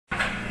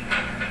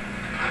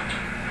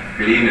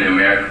Good evening,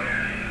 America.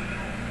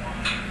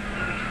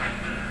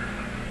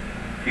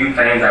 A few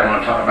things I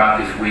want to talk about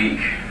this week.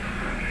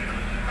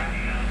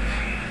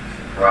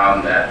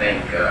 Problem that I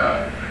think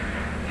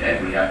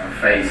that we have to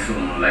face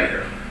sooner or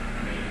later.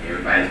 I mean,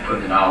 everybody's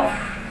putting it off,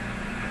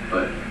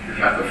 but we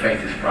have to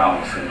face this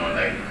problem sooner or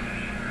later.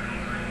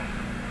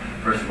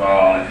 First of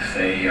all, I'd like to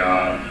say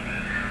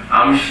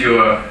I'm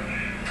sure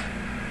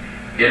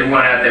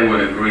everyone out there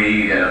would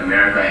agree that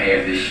America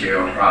has its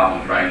share of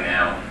problems right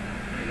now.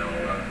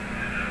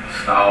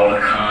 Stalled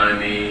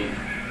economy,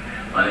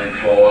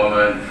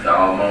 unemployment is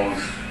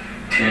almost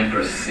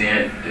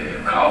 10%,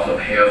 the cost of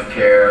health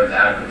care is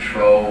out of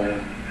control.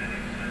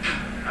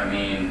 I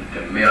mean,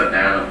 the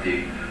meltdown of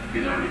the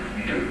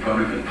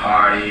Republican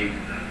Party,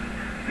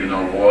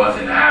 wars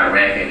in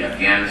Iraq and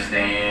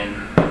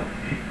Afghanistan,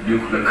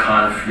 nuclear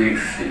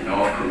conflicts in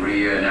North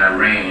Korea and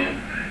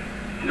Iran.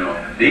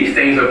 These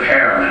things are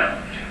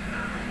paramount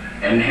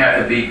and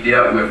have to be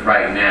dealt with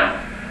right now.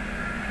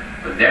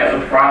 But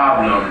there's a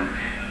problem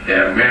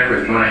that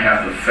America is going to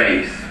have to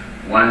face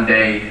one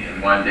day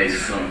and one day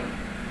soon.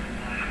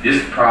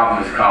 This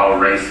problem is called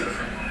racism.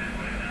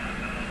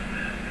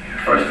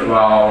 First of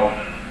all,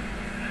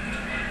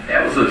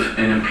 that was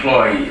an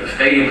employee, a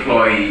state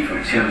employee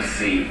from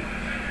Tennessee,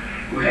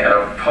 who had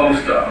a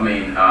poster,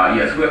 we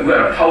had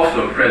a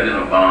poster of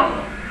President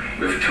Obama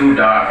with two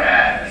dark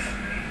eyes,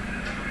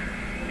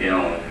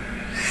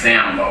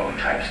 Sambo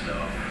type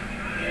stuff.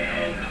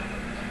 And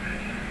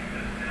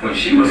when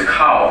she was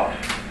caught,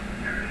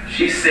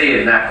 she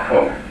said, and I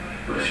quote,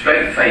 with a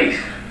straight face,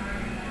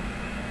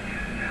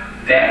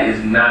 "That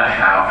is not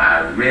how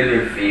I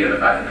really feel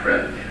about the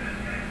president."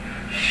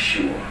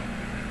 Sure.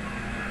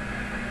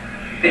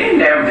 Then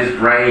there was this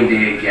brain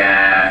dead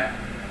guy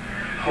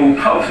who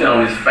posted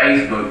on his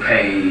Facebook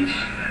page,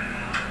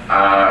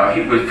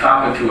 he was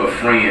talking to a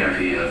friend of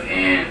his,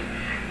 and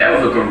that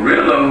was a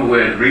gorilla who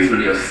had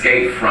recently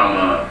escaped from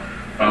a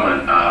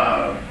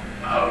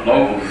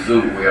local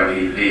zoo where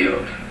he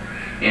lived.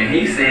 And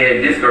he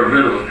said this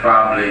gorilla was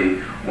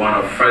probably one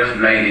of First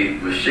Lady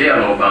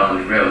Michelle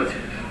Obama's relatives.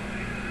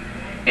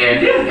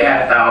 And this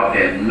guy thought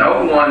that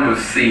no one would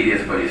see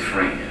this but his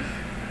friends.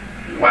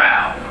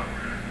 Wow.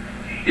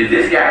 Is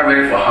this guy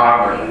ready for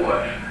Harvard or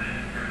what?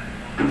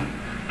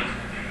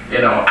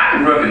 I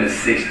grew up in the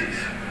 60s.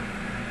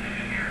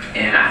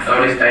 And I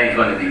saw this thing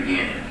from the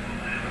beginning.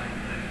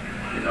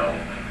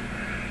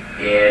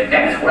 And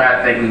that's where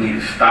I think we need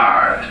to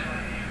start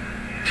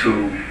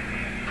to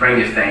bring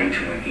this thing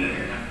to an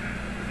end.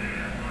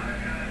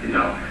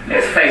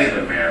 Let's face it,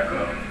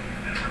 America.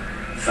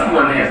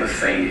 Someone has to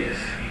say this.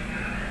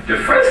 The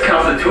first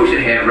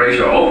Constitution had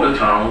racial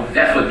overtones.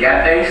 That's what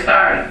got things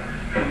started.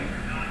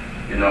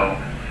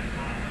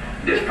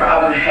 This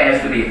problem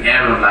has to be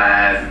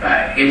analyzed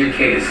by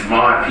educated,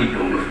 smart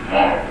people with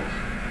morals.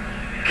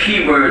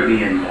 Keyword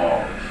being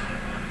morals.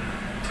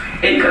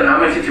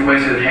 Economic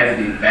situation has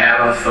to be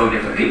balanced so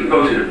that when people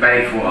go to the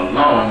bank for a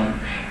loan,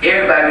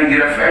 everybody will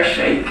get a fair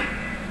shake.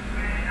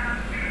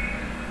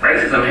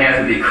 Racism has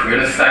to be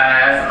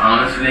criticized,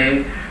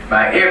 honestly,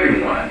 by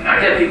everyone, not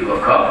just people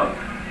of color.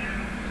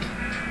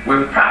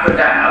 With proper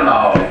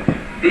dialogue,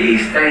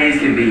 these things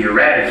can be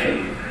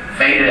eradicated,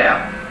 faded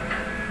out.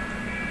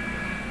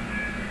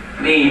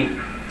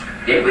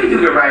 If we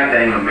do the right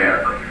thing in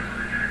America,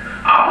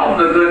 all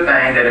the good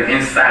things that are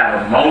inside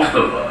of most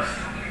of us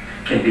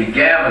can be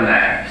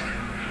galvanized,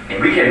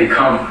 and we can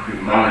become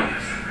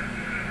harmonious.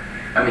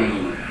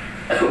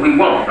 That's what we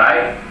want,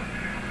 right?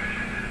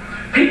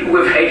 People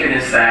with hatred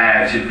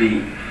inside should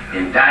be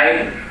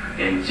indicted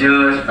and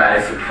judged by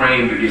the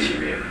supreme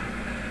judiciary.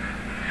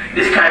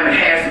 This climate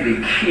has to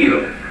be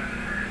killed.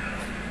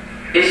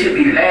 It should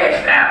be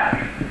lashed out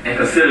and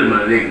considered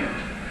malignant.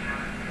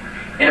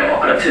 In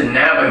order to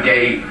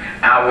navigate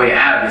our way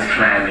out of this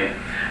climate,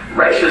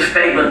 racial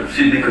statements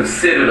should be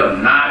considered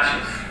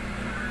obnoxious.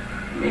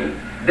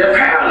 They're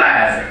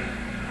paralyzing.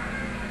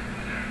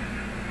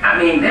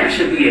 There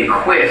should be a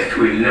quest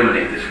to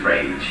eliminate this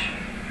rage.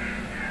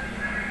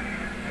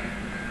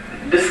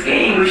 The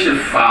scheme we should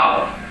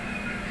follow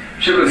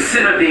should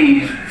consider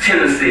these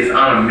tendencies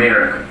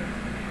un-American.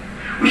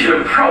 We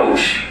should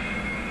approach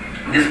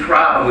this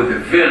problem with the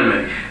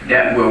venom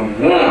that will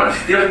warrant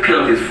stiff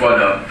penalties for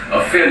the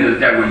offenders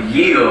that will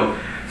yield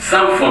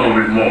some form of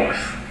remorse.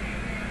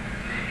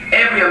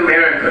 Every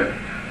American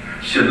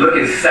should look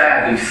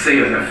inside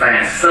themselves and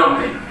find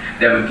something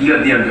that will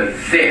give them the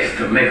zest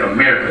to make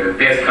America the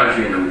best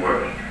country in the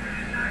world.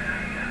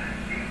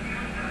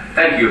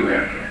 Thank you,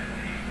 America.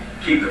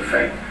 Keep the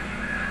faith.